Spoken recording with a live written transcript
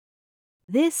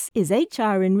This is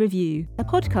HR in Review, a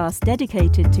podcast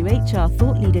dedicated to HR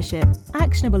thought leadership,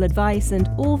 actionable advice, and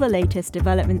all the latest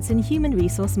developments in human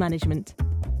resource management.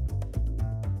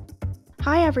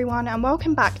 Hi everyone, and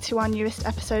welcome back to our newest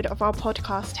episode of our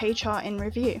podcast, HR in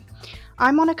Review.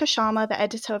 I'm Monica Sharma, the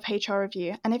editor of HR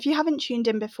Review, and if you haven't tuned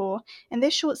in before, in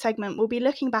this short segment we'll be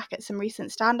looking back at some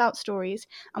recent standout stories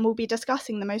and we'll be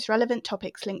discussing the most relevant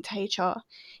topics linked to HR.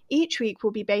 Each week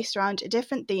will be based around a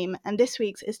different theme, and this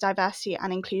week's is diversity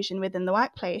and inclusion within the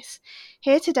workplace.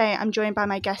 Here today I'm joined by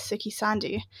my guest Suki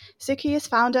Sandhu. Suki is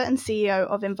founder and CEO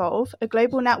of Involve, a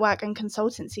global network and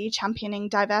consultancy championing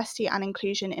diversity and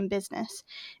inclusion in business.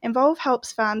 Involve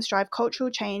helps firms drive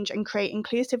cultural change and create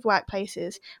inclusive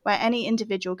workplaces where any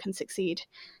individual can succeed.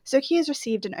 Suki has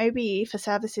received an OBE for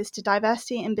services to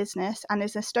diversity in business and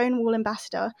is a Stonewall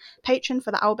ambassador, patron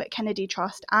for the Albert Kennedy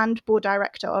Trust, and board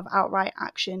director of Outright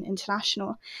Action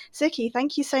International. Suki,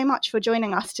 thank you so much for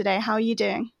joining us today. How are you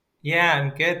doing? Yeah, I'm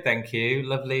good, thank you.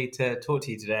 Lovely to talk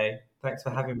to you today. Thanks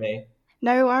for having me.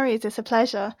 No worries, it's a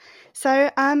pleasure.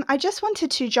 So I just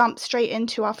wanted to jump straight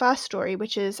into our first story,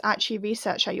 which is actually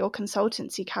research that your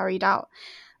consultancy carried out.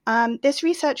 This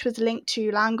research was linked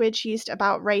to language used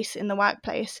about race in the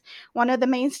workplace. One of the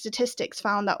main statistics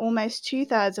found that almost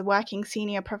 2/3 of working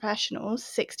senior professionals,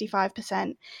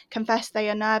 65%, confess they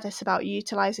are nervous about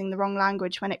utilising the wrong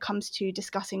language when it comes to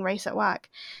discussing race at work.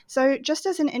 So just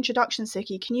as an introduction,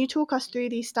 Suki, can you talk us through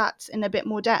these stats in a bit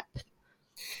more depth?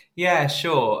 Yeah,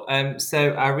 sure.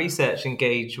 So our research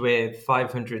engaged with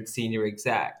 500 senior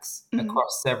execs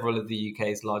across several of the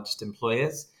UK's largest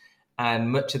employers.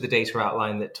 And much of the data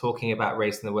outlined that talking about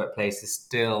race in the workplace is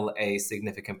still a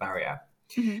significant barrier.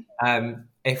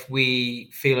 If we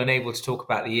feel unable to talk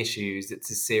about the issues, it's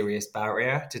a serious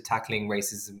barrier to tackling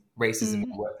racism in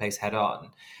the workplace head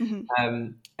on.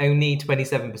 Only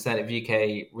 27% of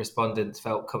UK respondents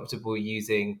felt comfortable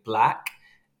using black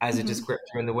as a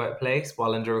descriptor in the workplace,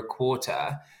 while under a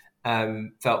quarter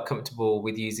felt comfortable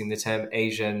with using the term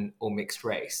Asian or mixed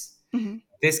race.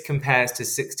 This compares to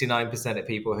 69% of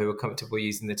people who were comfortable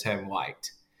using the term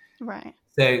white. Right.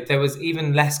 So there was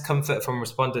even less comfort from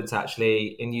respondents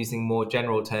actually in using more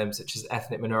general terms such as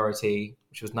ethnic minority,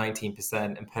 which was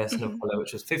 19%, and person of colour,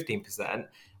 which was 15%,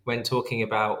 when talking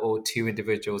about or to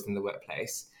individuals in the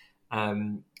workplace.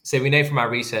 So we know from our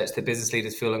research that business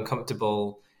leaders feel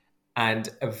uncomfortable and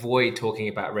avoid talking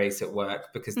about race at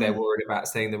work because they're worried about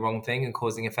saying the wrong thing and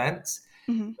causing offence.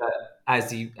 But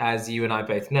as you and I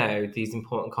both know, these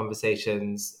important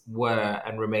conversations were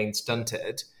and remain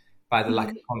stunted by the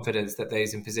lack of confidence that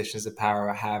those in positions of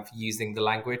power have using the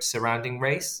language surrounding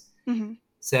race.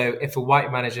 So if a white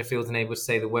manager feels unable to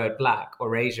say the word black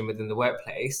or Asian within the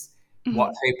workplace,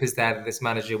 what hope is there that this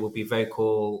manager will be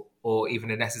vocal or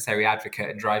even a necessary advocate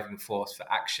and driving force for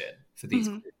action for these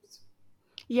groups?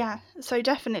 Yeah, so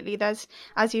definitely there's,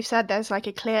 as you've said, there's like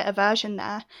a clear aversion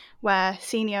there where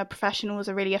senior professionals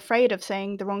are really afraid of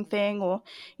saying the wrong thing or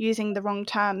using the wrong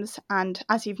terms. And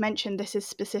as you've mentioned, this is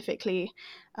specifically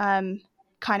kind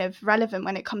of relevant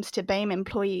when it comes to BAME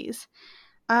employees.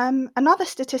 Another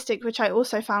statistic which I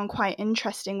also found quite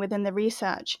interesting within the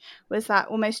research was that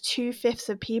almost 2/5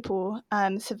 of people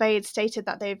surveyed stated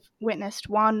that they've witnessed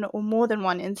one or more than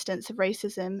one instance of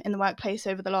racism in the workplace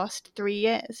over the last 3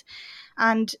 years.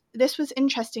 And this was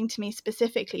interesting to me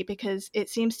specifically because it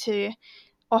seems to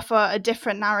offer a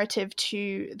different narrative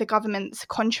to the government's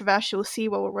controversial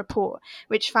Sewell report,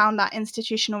 which found that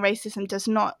institutional racism does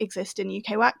not exist in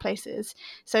UK workplaces.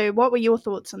 So what were your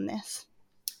thoughts on this?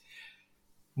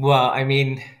 Well, I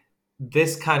mean,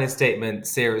 this kind of statement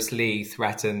seriously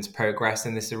threatens progress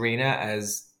in this arena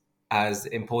as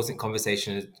important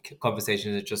conversations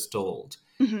are just stalled.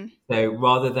 So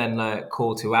rather than a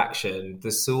call to action,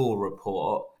 the Sewell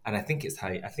report, and I think you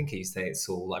say it's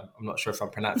Sewell. I'm not sure if I'm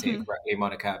pronouncing it correctly,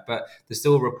 Monica, but the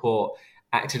Sewell report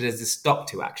acted as a stop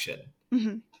to action.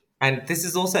 And this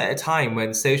is also at a time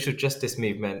when social justice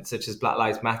movements such as Black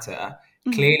Lives Matter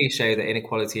clearly show that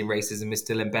inequality and racism is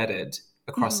still embedded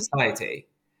across society.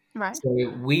 Right. So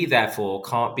we therefore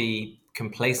can't be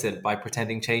complacent by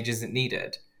pretending change isn't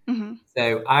needed.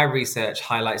 So our research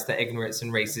highlights that ignorance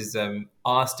and racism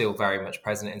are still very much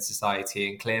present in society,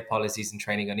 and clear policies and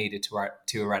training are needed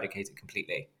to eradicate it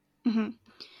completely.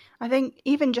 I think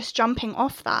even just jumping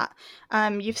off that,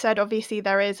 you've said obviously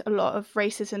there is a lot of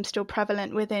racism still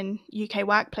prevalent within UK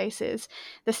workplaces.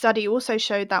 The study also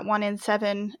showed that 1 in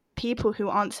 7 people who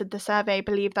answered the survey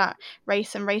believe that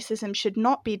race and racism should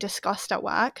not be discussed at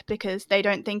work because they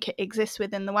don't think it exists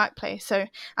within the workplace. So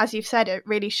as you've said, it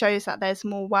really shows that there's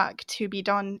more work to be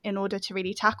done in order to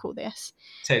really tackle this.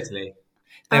 Totally.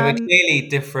 There were clearly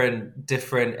different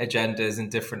agendas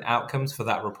and different outcomes for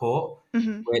that report,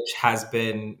 which has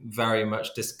been very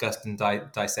much discussed and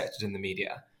dissected in the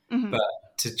media. But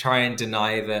to try and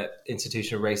deny that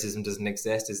institutional racism doesn't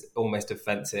exist is almost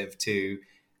offensive to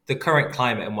the current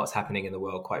climate and what's happening in the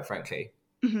world, quite frankly.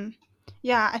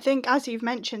 Yeah, I think, as you've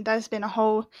mentioned, there's been a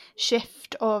whole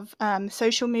shift of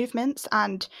social movements,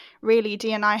 and really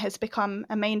D&I has become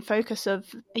a main focus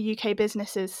of UK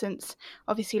businesses since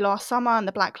obviously last summer and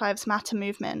the Black Lives Matter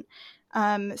movement.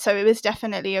 So it was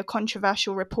definitely a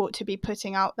controversial report to be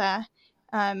putting out there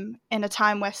in a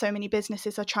time where so many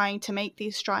businesses are trying to make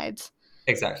these strides.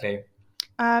 Exactly.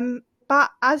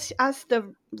 But as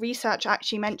the research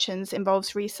actually mentions,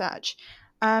 involves research,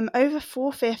 over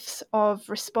 4/5 of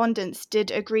respondents did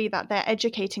agree that they're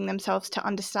educating themselves to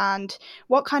understand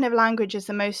what kind of language is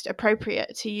the most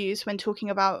appropriate to use when talking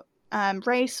about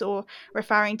race or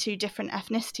referring to different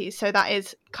ethnicities. So that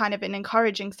is kind of an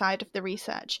encouraging side of the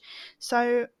research.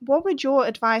 So what would your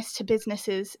advice to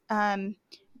businesses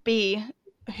be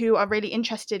who are really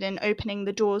interested in opening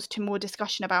the doors to more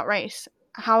discussion about race?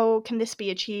 How can this be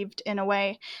achieved in a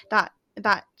way that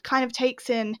kind of takes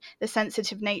in the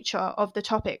sensitive nature of the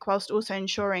topic whilst also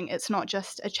ensuring it's not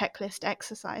just a checklist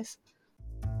exercise?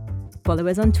 Follow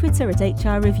us on Twitter at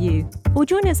HR Review or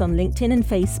join us on LinkedIn and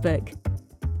Facebook.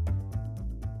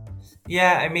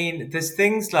 Yeah, I mean, there's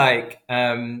things like,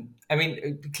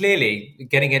 clearly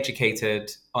getting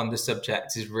educated on the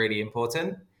subject is really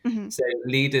important. So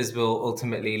leaders will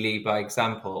ultimately lead by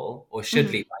example, or should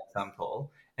lead by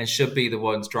example, and should be the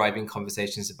ones driving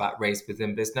conversations about race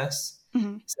within business.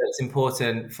 So it's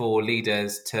important for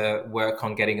leaders to work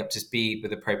on getting up to speed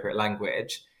with appropriate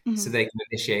language so they can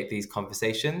initiate these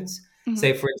conversations.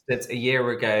 So, for instance, a year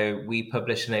ago, we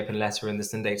published an open letter in the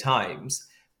Sunday Times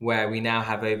where we now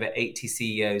have over 80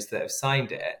 CEOs that have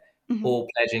signed it, all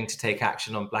pledging to take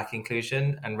action on Black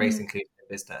inclusion and race inclusion in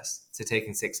business. So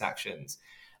taking 6 actions.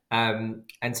 And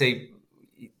so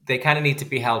they kind of need to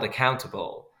be held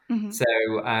accountable. So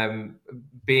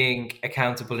being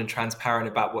accountable and transparent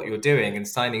about what you're doing and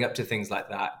signing up to things like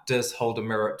that does hold a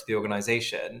mirror up to the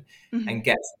organization and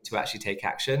gets them to actually take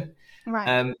action.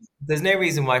 Right. There's no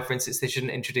reason why, for instance, they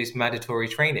shouldn't introduce mandatory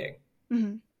training.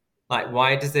 Like,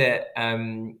 why does it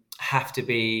have to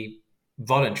be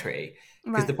voluntary?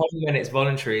 Because the problem when it's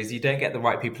voluntary is you don't get the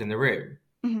right people in the room.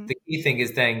 The key thing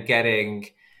is then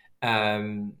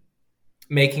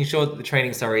making sure that the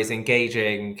training, is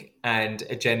engaging and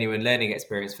a genuine learning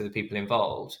experience for the people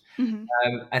involved.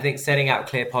 I think setting out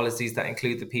clear policies that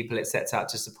include the people it sets out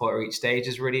to support at each stage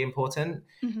is really important.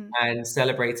 And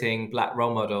celebrating Black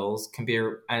role models can be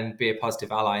a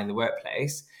positive ally in the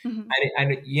workplace.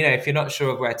 And if you're not sure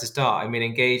of where to start,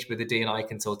 engage with a D&I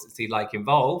consultancy like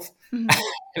Involve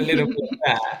a little bit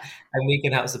there, and we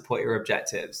can help support your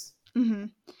objectives.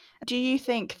 Do you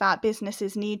think that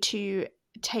businesses need to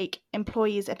take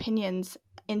employees' opinions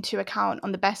into account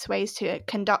on the best ways to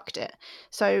conduct it?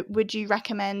 So would you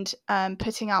recommend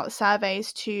putting out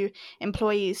surveys to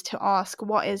employees to ask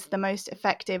what is the most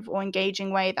effective or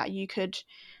engaging way that you could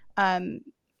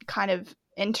kind of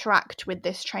interact with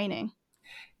this training?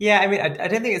 Yeah, I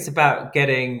don't think it's about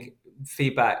getting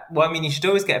feedback. Well, you should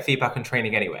always get feedback on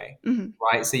training anyway,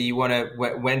 right? So you want to,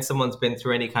 when someone's been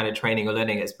through any kind of training or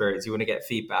learning experience, you want to get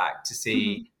feedback to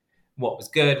see what was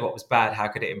good, what was bad, how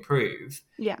could it improve?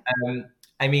 Yeah.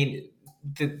 I think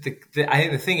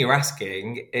the thing you're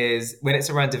asking is, when it's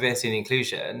around diversity and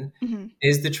inclusion,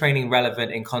 is the training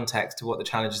relevant in context to what the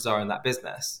challenges are in that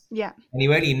business? Yeah. And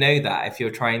you only know that if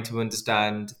you're trying to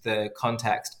understand the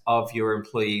context of your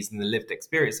employees and the lived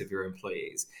experience of your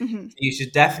employees. You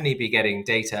should definitely be getting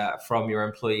data from your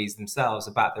employees themselves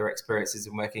about their experiences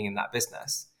in working in that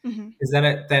business. Because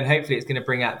then hopefully it's going to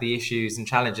bring out the issues and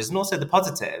challenges and also the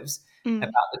positives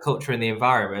about the culture and the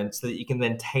environment, so that you can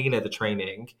then tailor the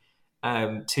training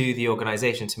to the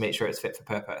organization to make sure it's fit for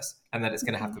purpose and that it's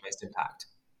going to have the most impact.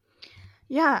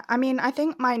 Yeah, I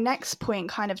think my next point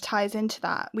kind of ties into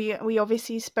that. We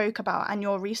obviously spoke about, and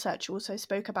your research also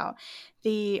spoke about,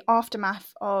 the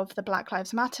aftermath of the Black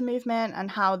Lives Matter movement and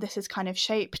how this has kind of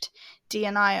shaped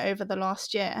D&I over the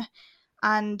last year.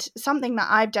 And something that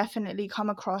I've definitely come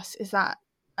across is that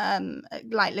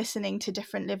like listening to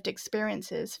different lived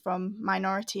experiences from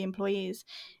minority employees,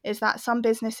 is that some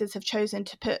businesses have chosen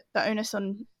to put the onus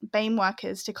on BAME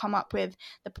workers to come up with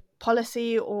the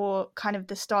policy or kind of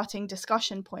the starting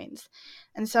discussion points.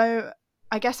 And so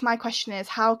I guess my question is,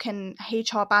 how can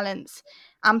HR balance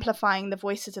amplifying the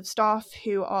voices of staff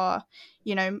who are,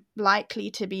 likely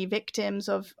to be victims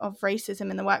of racism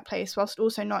in the workplace, whilst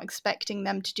also not expecting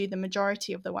them to do the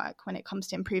majority of the work when it comes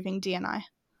to improving D&I?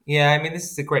 Yeah, I mean,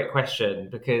 this is a great question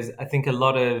because I think a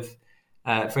lot of,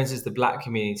 for instance, the Black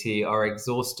community are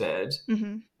exhausted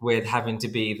Mm-hmm. with having to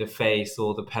be the face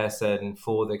or the person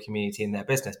for the community in their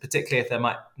business, particularly if there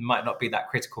might not be that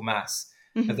critical mass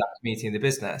of Mm-hmm. that community in the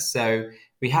business. So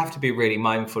we have to be really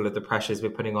mindful of the pressures we're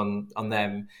putting on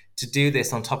them to do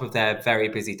this on top of their very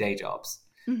busy day jobs.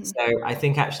 Mm-hmm. So I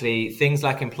think actually things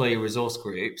like employee resource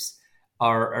groups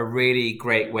are a really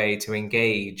great way to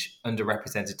engage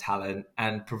underrepresented talent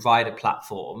and provide a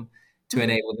platform to Mm-hmm.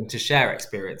 enable them to share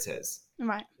experiences.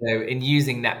 Right. So, in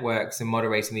using networks and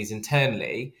moderating these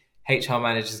internally, HR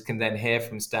managers can then hear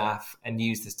from staff and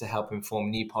use this to help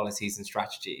inform new policies and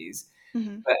strategies.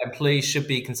 Mm-hmm. But employees should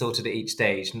be consulted at each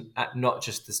stage, not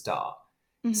just the start.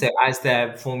 Mm-hmm. So, as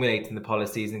they're formulating the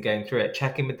policies and going through it,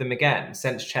 check in with them again,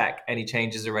 sense check any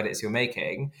changes or edits you're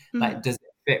making. Mm-hmm. Like, does it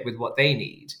fit with what they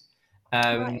need?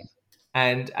 Um, Right.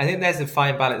 and I think there's a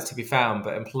fine balance to be found,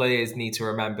 but employers need to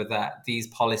remember that these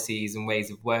policies and ways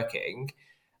of working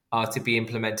are to be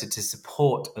implemented to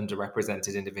support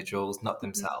underrepresented individuals, not Mm-hmm.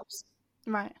 themselves.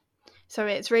 Right. So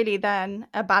it's really then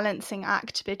a balancing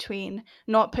act between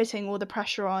not putting all the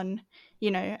pressure on,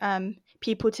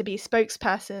 people to be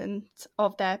spokespersons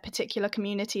of their particular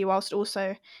community, whilst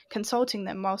also consulting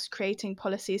them, whilst creating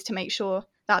policies to make sure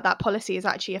that that policy is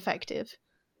actually effective.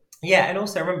 Yeah, and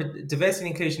also remember, diversity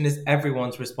and inclusion is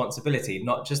everyone's responsibility,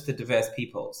 not just the diverse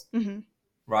people's, Mm-hmm.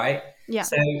 right? Yeah.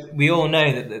 So we all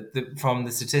know that from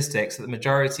the statistics that the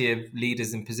majority of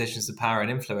leaders in positions of power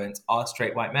and influence are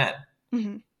straight white men.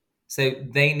 Mm-hmm. So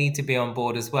they need to be on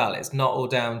board as well. It's not all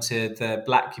down to the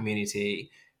Black community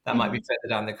that might Mm-hmm. be further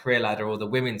down the career ladder or the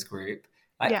women's group.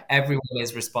 Like Yeah. everyone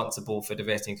is responsible for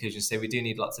diversity and inclusion. So we do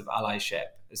need lots of allyship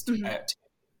as to, Mm-hmm.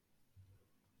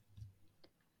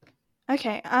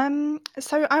 Okay,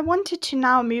 so I wanted to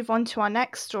now move on to our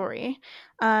next story,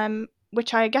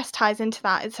 which I guess ties into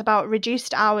that. It's about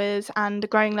reduced hours and the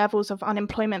growing levels of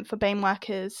unemployment for BAME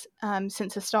workers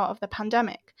since the start of the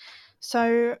pandemic.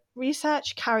 So,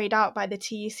 research carried out by the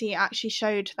TUC actually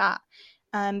showed that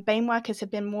BAME workers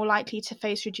have been more likely to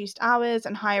face reduced hours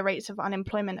and higher rates of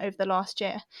unemployment over the last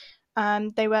year.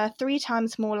 They were 3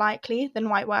 times more likely than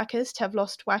white workers to have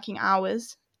lost working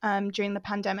hours during the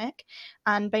pandemic,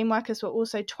 and BAME workers were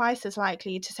also twice as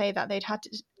likely to say that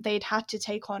they'd had to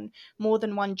take on more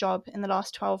than one job in the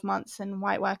last 12 months than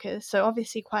white workers. So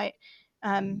obviously quite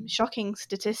shocking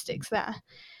statistics there.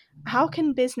 How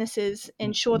can businesses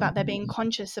ensure that they're being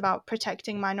conscious about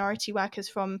protecting minority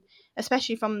workers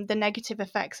especially from the negative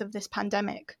effects of this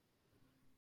pandemic?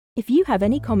 If you have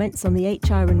any comments on the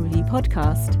HR in Review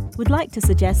podcast, would like to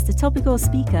suggest a topic or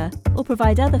speaker, or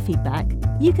provide other feedback,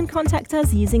 you can contact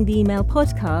us using the email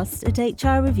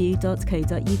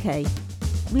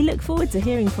podcast@hrreview.co.uk. We look forward to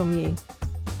hearing from you.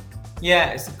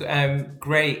 Yeah, it's a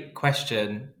great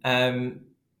question.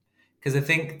 Because I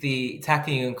think the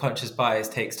tackling unconscious bias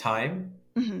takes time.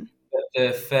 Mm-hmm. But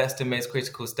the first and most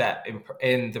critical step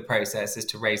in the process is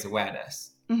to raise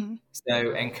awareness. Mm-hmm.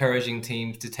 So encouraging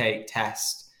teams to take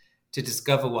tests to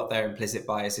discover what their implicit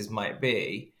biases might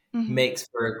be Mm-hmm. makes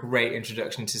for a great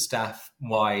introduction to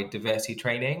staff-wide diversity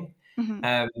training.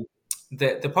 Mm-hmm.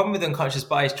 The problem with unconscious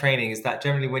bias training is that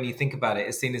generally when you think about it,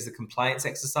 it's seen as a compliance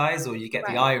exercise, or you get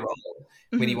the eye roll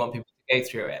when you want people to go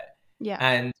through it. Yeah.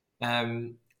 And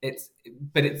it's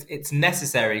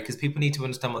necessary because people need to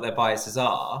understand what their biases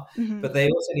are, but they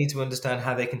also need to understand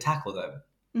how they can tackle them.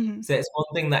 Mm-hmm. So it's one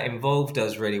thing that Involve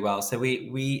does really well. So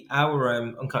our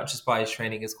unconscious bias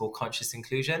training is called conscious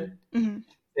inclusion. Mm-hmm.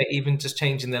 So even just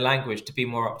changing the language to be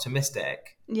more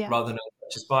optimistic rather than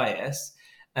unconscious bias.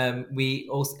 We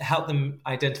also help them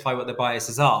identify what their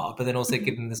biases are, but then also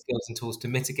give them the skills and tools to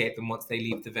mitigate them once they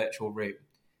leave the virtual room.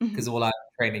 Because all our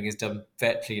training is done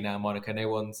virtually now, Monica. No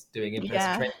one's doing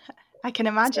in-person training. I can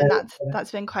imagine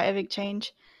that's been quite a big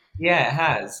change. Yeah, it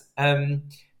has.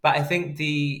 But I think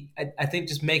I think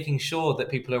just making sure that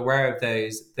people are aware of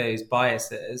those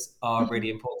biases are really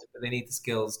important, but they need the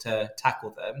skills to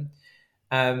tackle them.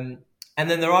 And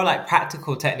then there are like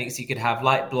practical techniques you could have,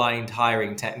 like blind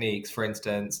hiring techniques, for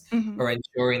instance, or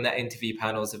ensuring that interview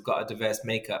panels have got a diverse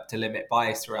makeup to limit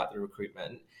bias throughout the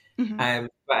recruitment.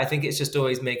 But I think it's just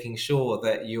always making sure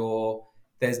that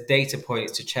there's data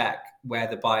points to check where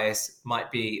the bias might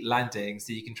be landing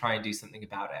so you can try and do something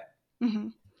about it. Mm-hmm.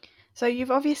 So you've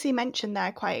obviously mentioned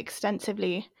there quite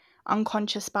extensively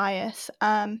unconscious bias.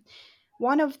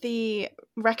 One of the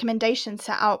recommendations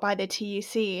set out by the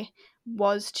TUC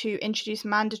was to introduce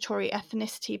mandatory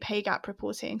ethnicity pay gap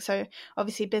reporting. So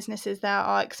obviously businesses there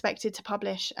are expected to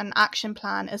publish an action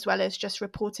plan as well as just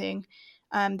reporting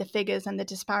the figures and the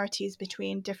disparities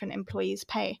between different employees'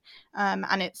 pay.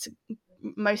 And it's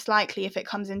most likely, if it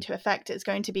comes into effect, it's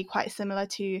going to be quite similar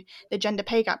to the gender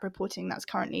pay gap reporting that's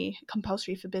currently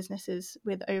compulsory for businesses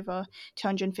with over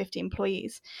 250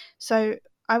 employees. So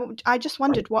I just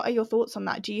wondered, what are your thoughts on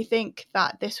that? Do you think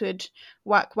that this would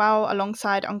work well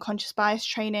alongside unconscious bias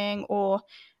training, or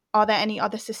are there any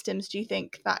other systems, do you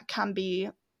think, that can be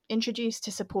introduced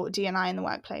to support D&I in the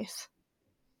workplace?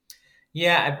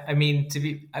 Yeah, I mean,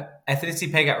 ethnicity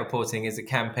pay gap reporting is a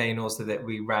campaign also that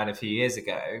we ran a few years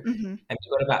ago, Mm-hmm. and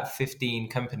we got about 15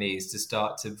 companies to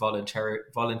start to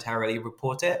voluntarily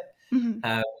report it.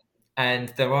 Mm-hmm. And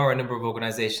there are a number of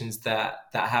organizations that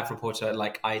have reported,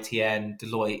 like ITN,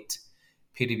 Deloitte,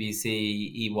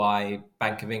 PwC, EY,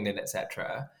 Bank of England,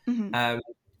 etc. Mm-hmm.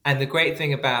 And the great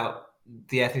thing about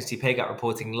the ethnicity pay gap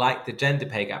reporting, like the gender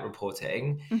pay gap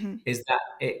reporting, Mm-hmm. is that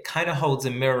it kind of holds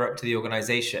a mirror up to the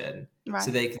organization so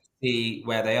Right. they can see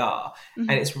where they are. Mm-hmm.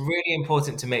 And it's really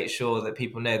important to make sure that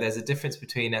people know there's a difference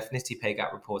between ethnicity pay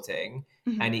gap reporting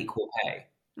Mm-hmm. and equal pay.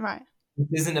 Right. It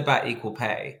isn't about equal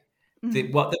pay.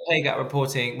 Mm-hmm. What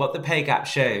the pay gap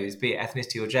shows, be it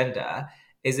ethnicity or gender,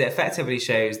 is it effectively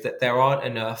shows that there aren't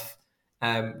enough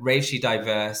racially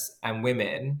diverse and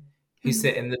women who Mm-hmm.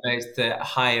 sit in the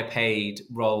higher paid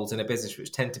roles in a business,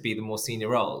 which tend to be the more senior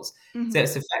roles. Mm-hmm. So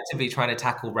it's effectively trying to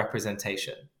tackle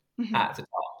representation Mm-hmm. at the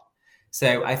top.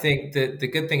 So I think the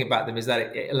good thing about them is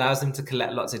that it allows them to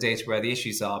collect lots of data where the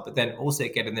issues are, but then also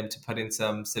getting them to put in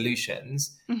some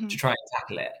solutions Mm-hmm. to try and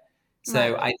tackle it.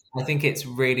 So Right. I think it's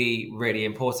really, really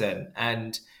important.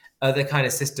 And other kind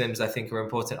of systems I think are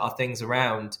important are things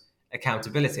around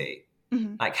accountability.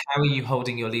 Mm-hmm. Like, how are you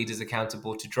holding your leaders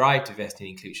accountable to drive diversity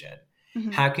and inclusion?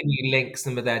 Mm-hmm. How can you link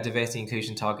some of their diversity and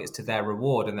inclusion targets to their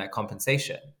reward and their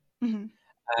compensation?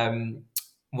 Mm-hmm.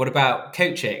 What about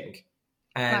coaching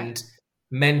Right. and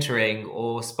mentoring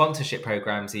or sponsorship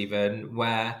programs, even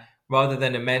where rather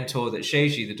than a mentor that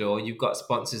shows you the door, you've got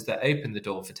sponsors that open the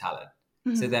door for talent?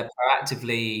 So Mm-hmm. they're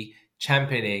proactively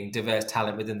championing diverse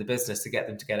talent within the business to get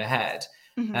them to get ahead.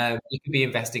 Mm-hmm. You could be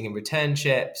investing in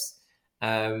returnships,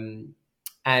 and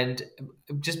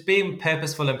just being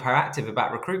purposeful and proactive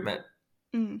about recruitment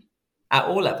Mm-hmm. at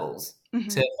all levels, Mm-hmm.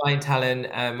 to find talent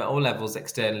at all levels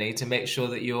externally to make sure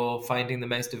that you're finding the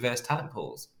most diverse talent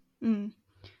pools. Mm.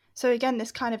 So again,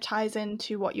 this kind of ties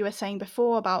into what you were saying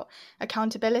before about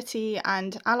accountability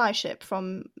and allyship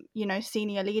from,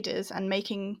 senior leaders, and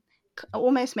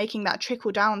almost making that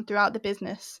trickle down throughout the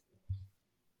business.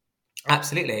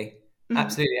 Absolutely. Mm-hmm.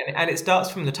 Absolutely. And it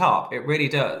starts from the top. It really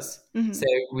does. Mm-hmm. So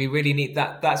we really need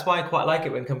that. That's why I quite like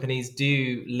it when companies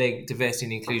do link diversity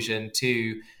and inclusion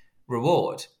to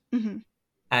reward Mm-hmm.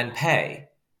 and pay.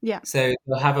 Yeah. So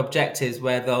they'll have objectives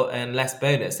where they'll earn less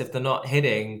bonus if they're not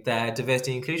hitting their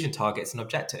diversity and inclusion targets and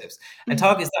objectives. And Mm-hmm.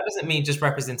 targets, that doesn't mean just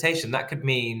representation. That could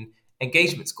mean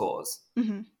engagement scores.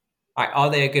 Mm-hmm. Like, are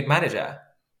they a good manager?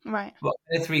 Right. What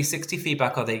kind of 360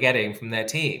 feedback are they getting from their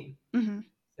team? Mm-hmm.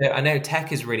 So I know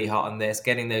tech is really hot on this,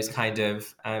 getting those kind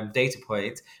of data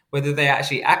points. Whether they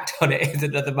actually act on it is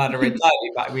another matter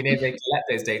entirely, but we know they collect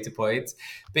those data points.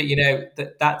 But,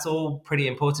 that's all pretty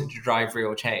important to drive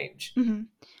real change. Mm-hmm.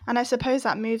 And I suppose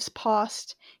that moves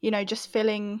past, just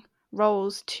filling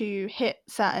roles to hit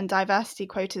certain diversity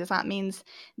quotas. That means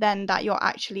then that you're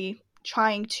actually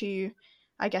trying to,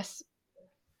 I guess,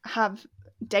 have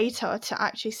data to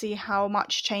actually see how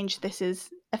much change this is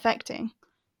affecting.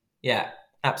 Yeah,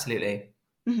 absolutely.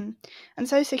 Mm-hmm. And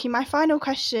so, Suki, my final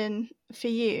question for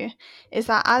you is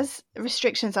that as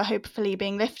restrictions are hopefully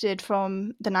being lifted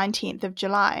from the 19th of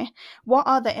July, what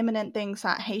are the imminent things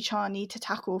that HR need to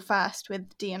tackle first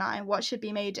with D&I? What should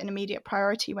be made an immediate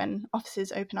priority when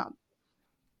offices open up?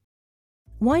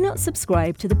 Why not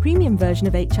subscribe to the premium version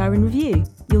of HR in Review?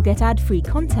 You'll get ad-free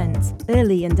content,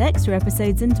 early and extra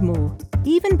episodes and more.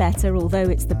 Even better, although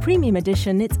it's the premium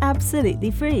edition, it's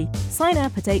absolutely free. Sign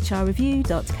up at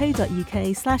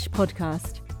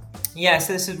hrreview.co.uk/podcast. Yeah,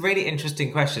 so this is a really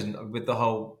interesting question with the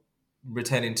whole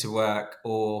returning to work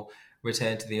or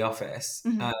return to the office,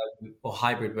 or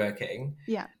hybrid working.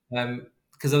 Yeah.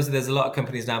 Because obviously there's a lot of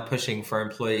companies now pushing for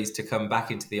employees to come back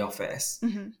into the office,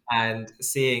 and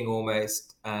seeing almost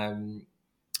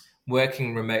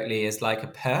working remotely as like a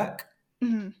perk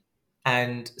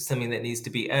and something that needs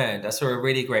to be earned. I saw a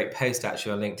really great post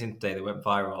actually on LinkedIn today that went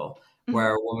viral,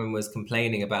 where a woman was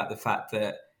complaining about the fact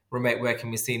that remote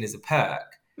working was seen as a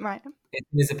perk. Right. It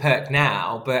is a perk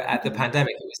now, but at the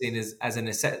pandemic it was seen as a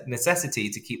necessity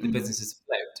to keep the businesses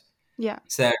afloat. Yeah.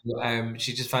 So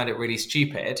she just found it really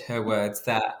stupid, her words,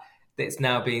 that it's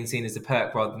now being seen as a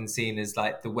perk rather than seen as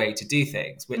like the way to do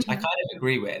things, which I kind of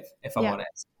agree with, if I'm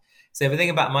honest. So if you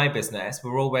think about my business,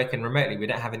 we're all working remotely. We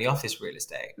don't have any office real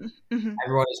estate. Mm-hmm.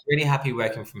 Everyone is really happy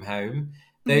working from home.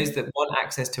 Those that want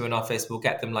access to an office will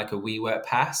get them like a WeWork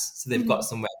pass, so they've got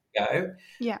somewhere to go.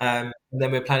 Yeah. And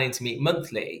then we're planning to meet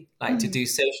monthly, like to do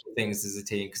social things as a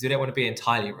team, because we don't want to be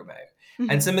entirely remote.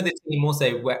 And some of the team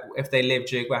also, if they live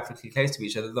geographically close to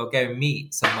each other, they'll go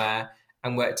meet somewhere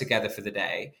and work together for the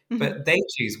day. But they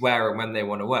choose where and when they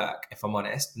want to work, if I'm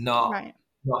honest, not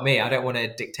me. I don't want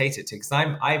to dictate it to, because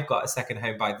I've got a second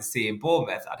home by the sea in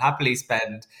Bournemouth. I'd happily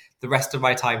spend the rest of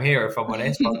my time here, if I'm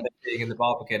honest, rather than being in the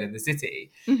Barbican in the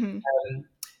city.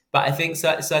 But I think so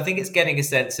I think it's getting a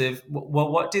sense of,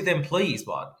 well, what do the employees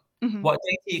want? What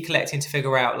data are you collecting to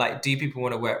figure out, like, do people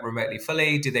want to work remotely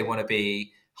fully? Do they want to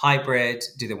be hybrid?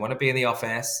 Do they want to be in the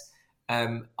office?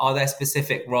 Are there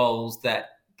specific roles that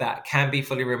can be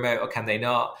fully remote, or can they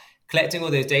not? Collecting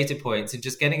all those data points and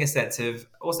just getting a sense of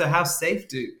also how safe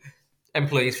do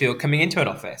employees feel coming into an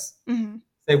office.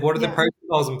 So what are the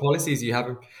protocols and policies you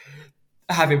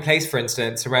have in place, for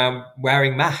instance, around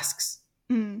wearing masks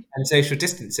and social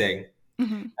distancing?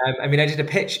 I mean, I did a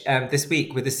pitch this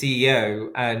week with the CEO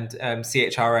and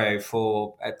CHRO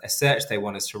for a search they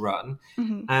want us to run.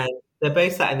 And they're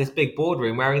both sat in this big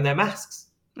boardroom wearing their masks.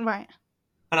 Right.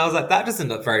 And I was like, that doesn't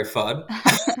look very fun.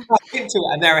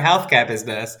 And they're a healthcare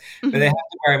business, but they have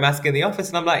to wear a mask in the office.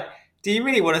 And I'm like, do you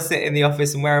really want to sit in the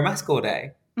office and wear a mask all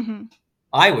day?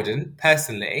 I wouldn't,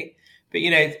 personally. But,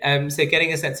 so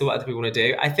getting a sense of what other people want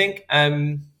to do. I think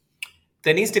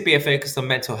there needs to be a focus on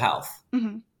mental health,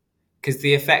 because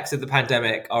the effects of the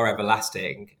pandemic are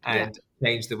everlasting and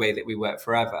change the way that we work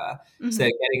forever. So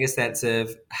getting a sense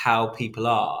of how people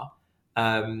are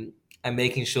and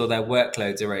making sure their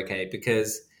workloads are okay,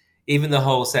 because even the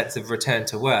whole sense of return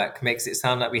to work makes it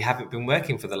sound like we haven't been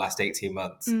working for the last 18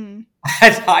 months. And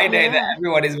I know that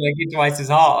everyone is working twice as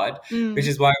hard, which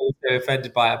is why I was so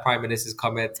offended by our Prime Minister's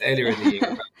comments earlier in the year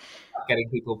about getting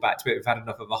people back to it. We've had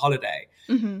enough of a holiday,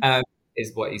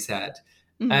 is what he said.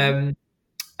 And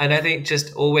I think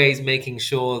just always making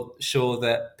sure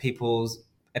that people's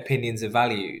opinions are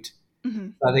valued.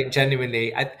 I think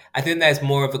genuinely, I think there's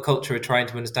more of a culture of trying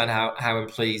to understand how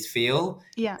employees feel,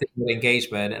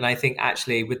 engagement. And I think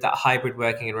actually with that hybrid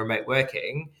working and remote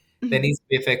working, there needs to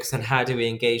be a focus on how do we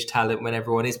engage talent when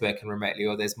everyone is working remotely,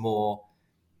 or there's more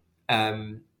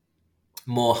hybrid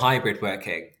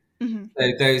working.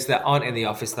 So those that aren't in the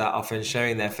office that are often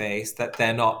showing their face, that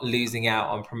they're not losing out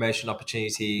on promotion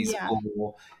opportunities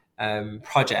or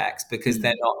projects because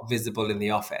they're not visible in the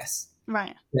office.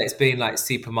 Right. It's being like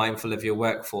super mindful of your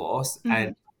workforce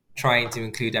and trying to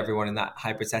include everyone in that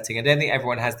hybrid setting. I don't think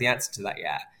everyone has the answer to that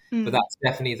yet, but that's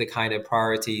definitely the kind of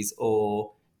priorities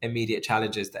or immediate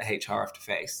challenges that HR have to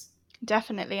face.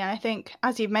 Definitely. And I think,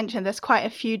 as you've mentioned, there's quite a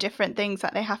few different things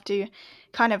that they have to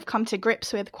kind of come to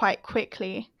grips with quite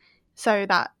quickly so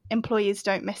that employees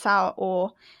don't miss out,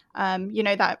 or,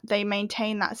 that they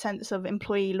maintain that sense of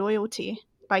employee loyalty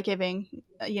by giving,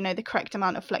 the correct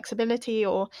amount of flexibility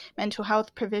or mental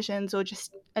health provisions, or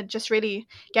just really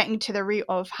getting to the root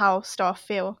of how staff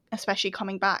feel, especially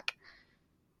coming back.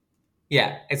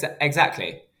 Yeah,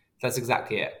 exactly. That's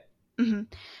exactly it.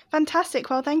 Fantastic.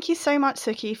 Well, thank you so much,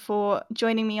 Suki, for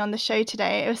joining me on the show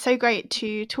today. It was so great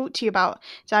to talk to you about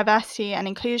diversity and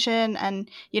inclusion and,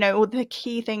 all the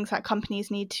key things that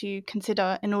companies need to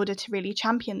consider in order to really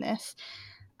champion this.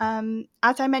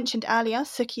 As I mentioned earlier,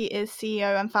 Suki is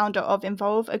CEO and founder of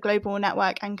Involve, a global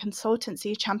network and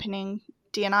consultancy championing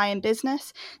D&I in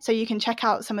business. So you can check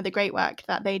out some of the great work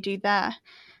that they do there.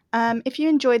 If you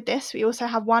enjoyed this, we also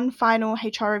have one final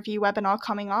HR review webinar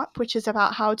coming up, which is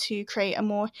about how to create a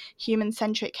more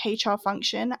human-centric HR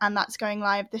function, and that's going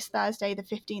live this Thursday, the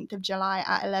 15th of July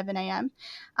at 11 a.m.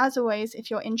 As always, if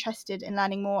you're interested in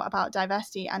learning more about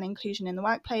diversity and inclusion in the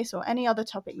workplace or any other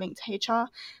topic linked to HR,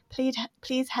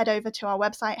 please head over to our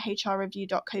website,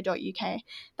 hrreview.co.uk.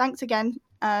 Thanks again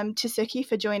to Suki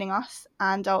for joining us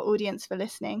and our audience for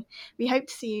listening. We hope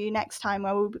to see you next time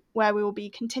where we will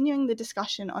be continuing the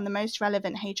discussion on the most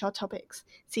relevant HR topics.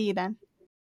 See you then.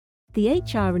 The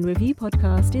HR in Review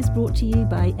podcast is brought to you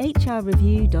by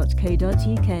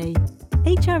hrreview.co.uk.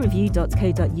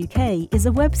 hrreview.co.uk is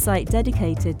a website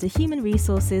dedicated to human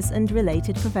resources and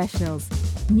related professionals.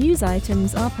 News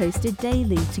items are posted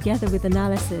daily together with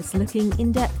analysis looking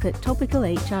in depth at topical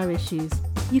HR issues.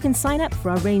 You can sign up for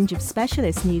our range of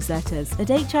specialist newsletters at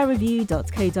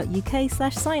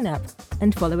hrreview.co.uk/sign-up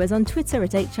and follow us on Twitter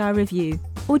at hrreview,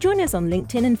 or join us on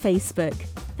LinkedIn and Facebook.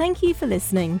 Thank you for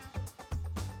listening.